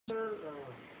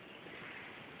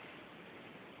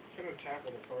gonna tap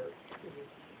it apart.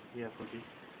 Yeah, Fuji.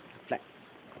 Like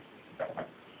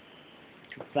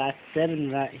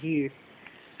 257 right here.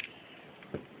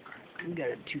 We got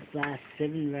a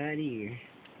 257 right here.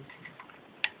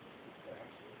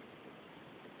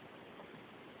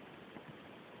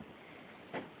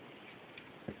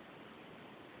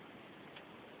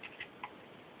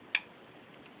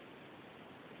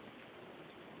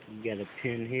 You got a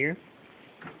pin here,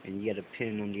 and you got a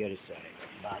pin on the other side,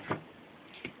 bottom.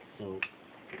 So,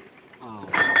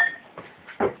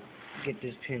 get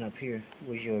this pin up here.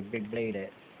 Where's your big blade at?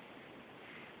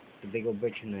 The big old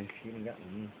butcher knife. You don't got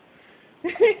one.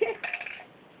 Don't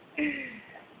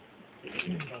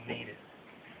need it.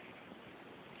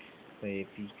 But if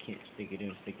you can't stick it in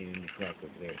the crack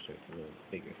over there so it's a little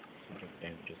bigger. So don't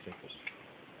damage the surface.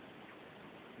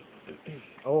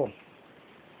 Oh!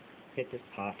 Hit this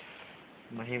pot.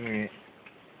 My hammer it.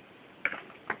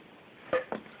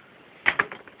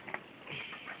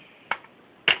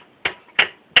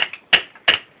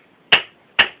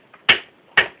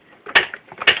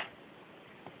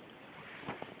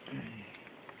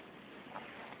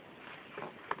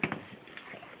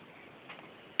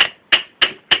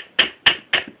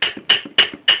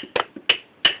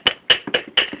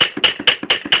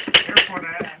 Careful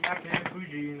that, I'm not being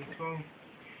Fuji in the phone.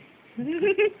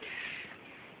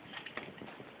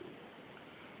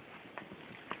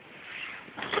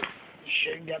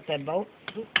 Sure you got that bolt?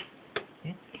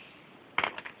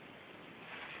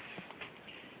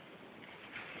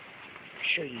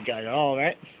 Sure you got it all,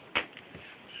 right?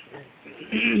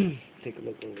 Take a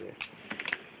look over there.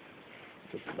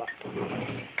 Put the box.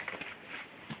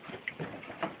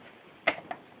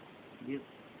 Yep.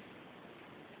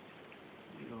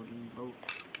 Loading bolt.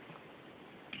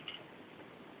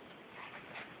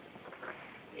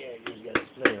 Yeah, you just got a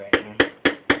split right now.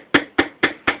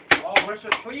 Oh, where's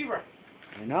the cleaver?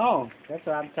 I know. That's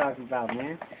what I'm talking about,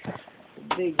 man. The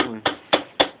big one.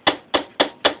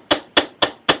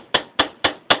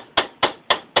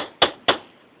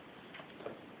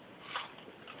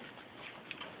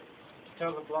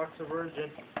 Tell the block's a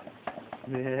virgin.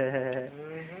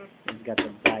 He's got the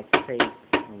black tape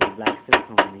or the black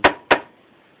silicone.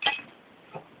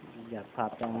 You got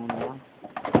popped on now.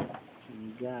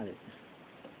 You got it.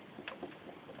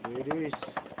 There it is.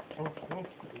 Oh, oh.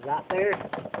 It's out there.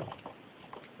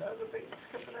 That's a big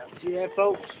coming out. See that,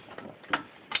 folks?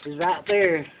 It's right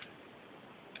there.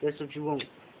 That's what you want.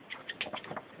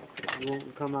 You want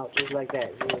to come out just like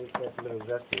that. See, that's a little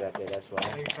rusty right there. That's why.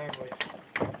 Exactly.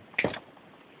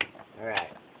 Alright.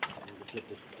 I'm going to flip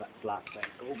this block back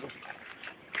over.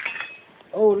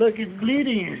 Oh, look, it's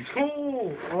bleeding.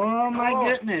 Cool. Oh, my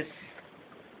goodness.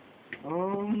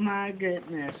 Oh, my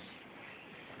goodness.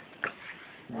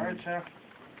 Alright, Chef.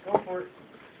 Go for it.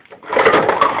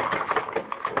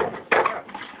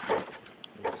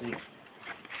 Let's see.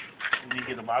 Did you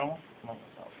get the bottom one? No.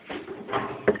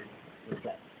 What's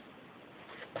that?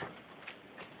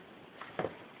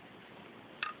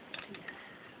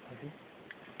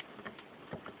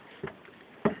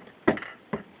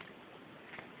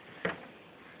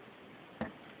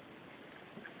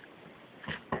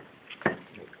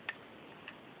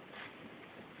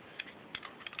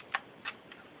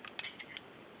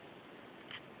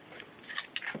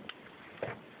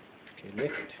 Okay,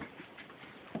 lift.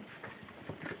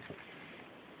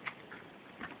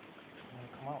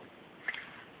 Come out.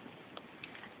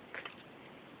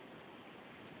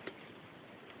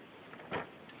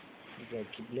 You gotta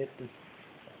keep lifting.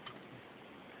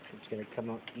 It's gonna come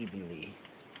out evenly.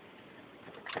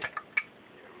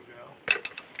 There we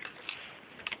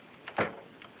go.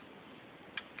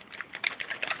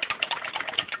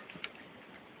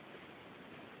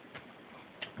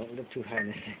 Don't look too high in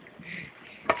this thing.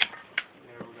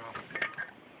 There we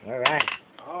go. Alright.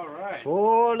 Alright.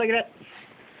 Oh, look at that.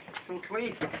 So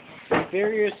clean.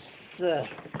 Furious.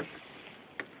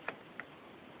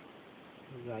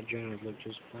 Our journals look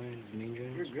just fine. The main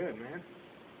You're journals. good, man.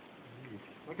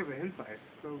 Look at the inside. It's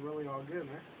still really all good,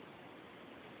 man.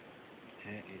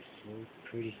 That is so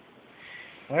pretty.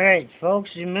 Alright, folks,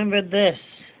 remember this.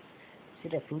 See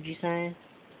that Fuji sign?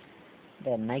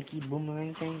 That Nike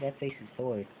boomerang thing? That faces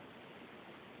forward.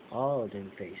 All of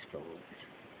them face forward.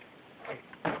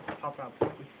 Pop out.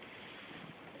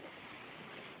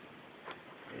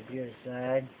 There's the other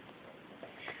side.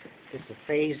 This is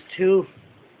phase 2.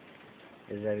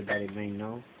 As everybody may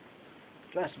know.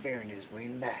 Thrust bearing is way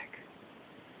in the back.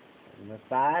 Number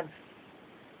 5. This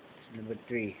is number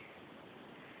 3.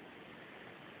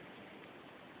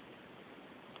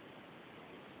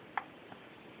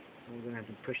 We're gonna have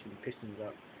to push the pistons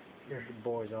up. The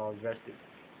bore's all rusted.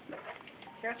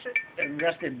 Catch it. The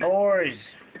rusted doors.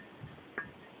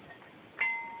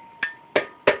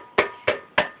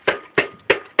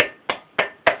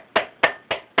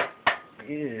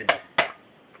 Yeah.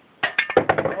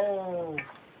 Oh.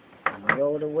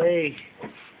 Rolled away.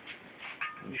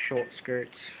 Short skirts.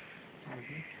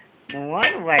 No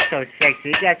wonder why so sexy.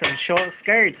 You got some short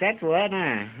skirts. That's what,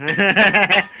 huh?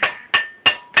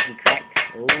 You crack.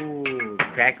 Oh,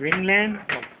 crack ringland?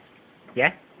 Yeah?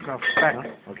 No, back. No?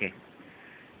 Okay.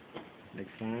 Looks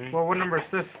fine. Well, what number is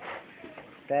this?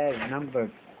 That is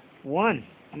number 1.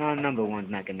 No, number 1's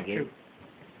not gonna get it.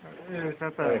 Is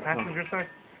that the Oh, passenger side?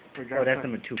 Or Oh, driver that's side?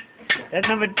 number 2. That's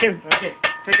number 2. Okay,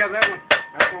 take out that one.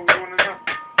 That's what we want to know.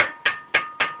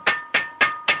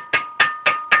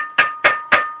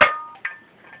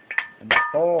 Number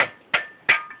 4.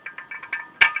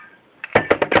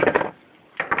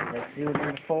 Let's see what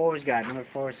number 4's got. Number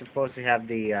 4 is supposed to have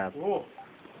the, Whoa.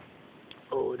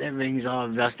 oh, that ring's all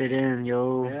rusted in,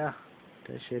 yo. Yeah.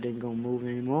 That shit ain't gonna move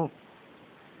anymore.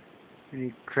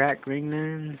 Any crack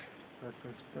ringlands? That's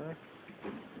some stuff.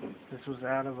 This was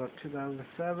out of a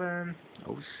 2007.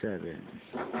 07.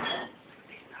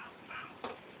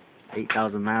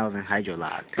 8,000 miles and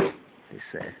hydrolocked, they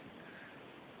say.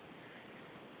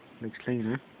 Looks clean,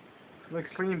 huh? Looks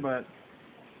clean, but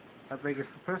I think it's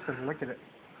the piston. Look at it.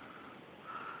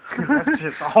 That's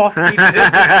just all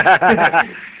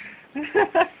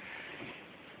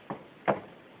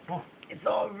Oh, it's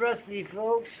all rusty,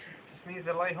 folks. just needs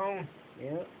a light home.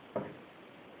 Yep.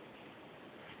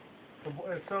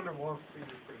 The cylinder wall speed is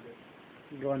pretty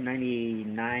good. Going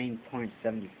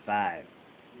 99.75.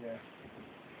 Yeah.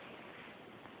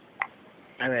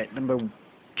 Alright, number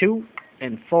 2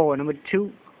 and 4. Number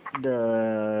 2,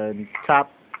 the top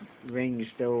ring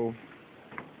still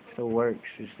works.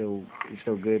 It's still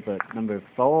good, but number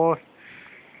 4,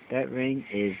 that ring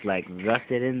is like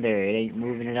rusted in there. It ain't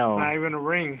moving at all. Not even a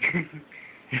ring.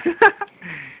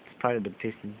 It's part of the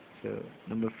piston. So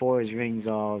number 4's ring's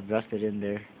all rusted in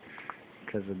there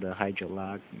because of the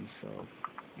hydrolock, and so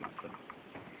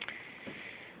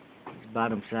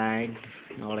bottom side,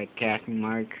 all that casting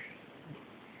mark.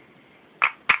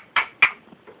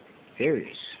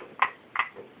 Serious.